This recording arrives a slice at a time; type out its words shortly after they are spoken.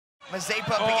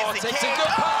Mazeppa begins the takes kick. some good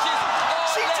punches.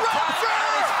 She drops her!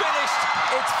 And it's finished.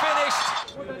 It's finished.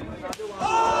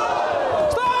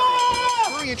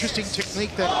 Very interesting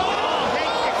technique that.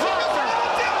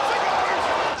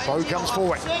 Bo comes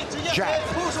forward. Jack.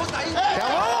 Oh, smack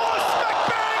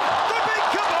bang! The big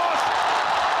kibosh!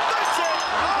 That's it!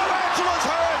 Oh, Angela's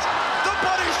hurt! The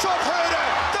body shot hurt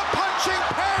her! The punching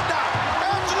panda!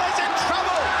 Angela's in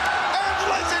trouble!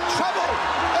 Angela's in trouble!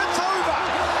 It's over!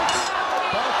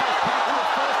 Both have picked the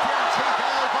first round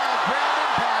TKO by a ground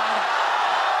and pound.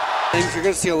 You're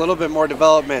going to see a little bit more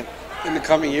development in the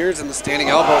coming years in the standing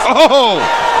elbows. Oh,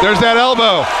 there's that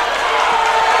elbow.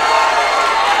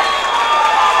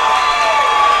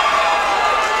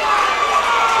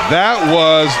 That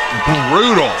was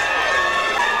brutal.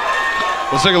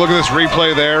 Let's take a look at this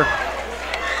replay there.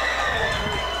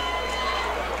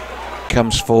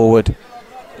 Comes forward,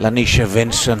 Lanisha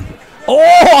Vincent.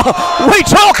 Oh, we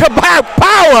talk about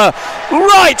power!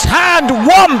 Right hand,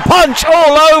 one punch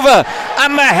all over,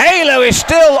 and Mihaela is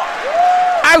still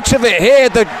out of it here.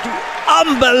 The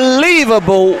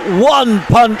unbelievable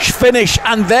one-punch finish,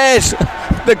 and there's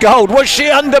the gold. Was she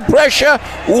under pressure?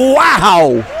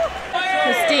 Wow!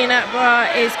 Christina Bra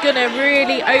is going to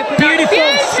really open Beautiful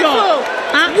up. shot.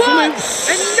 Absolute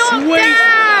sweet.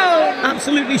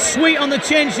 Absolutely sweet on the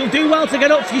chin. She'll do well to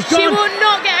get up. She's gone. She will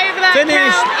not get over that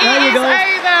Finished. count. There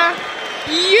you go.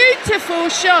 Beautiful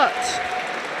shot.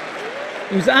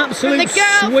 It was absolutely the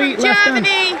girl sweet from left Germany.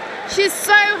 hand. She's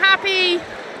so happy.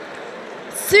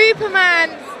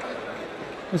 Superman.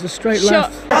 There's a straight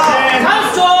Shot.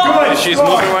 left. She's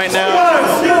moving right now.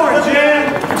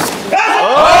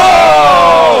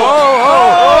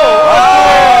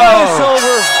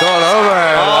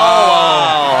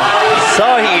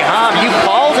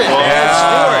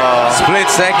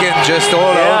 Second, just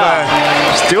all over.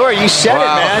 Stuart, you said it,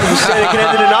 man. You said it could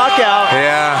end in a knockout.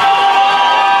 Yeah.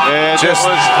 Just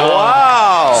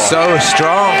wow. So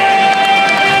strong.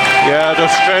 Yeah, the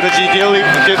strategy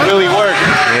did really work.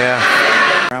 Yeah.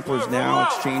 Grapplers now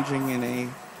exchanging in a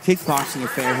kickboxing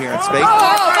affair here at Space. Oh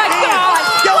my God!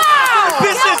 Wow!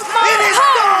 Business. It is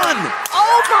done.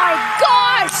 Oh my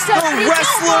gosh! The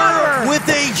wrestler with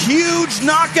a huge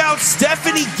knockout,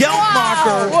 Stephanie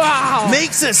Geltmacher,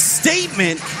 makes a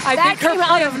statement. That came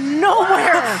out of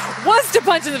nowhere. Was to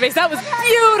punch in the face. That was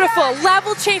beautiful.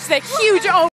 Level change, that huge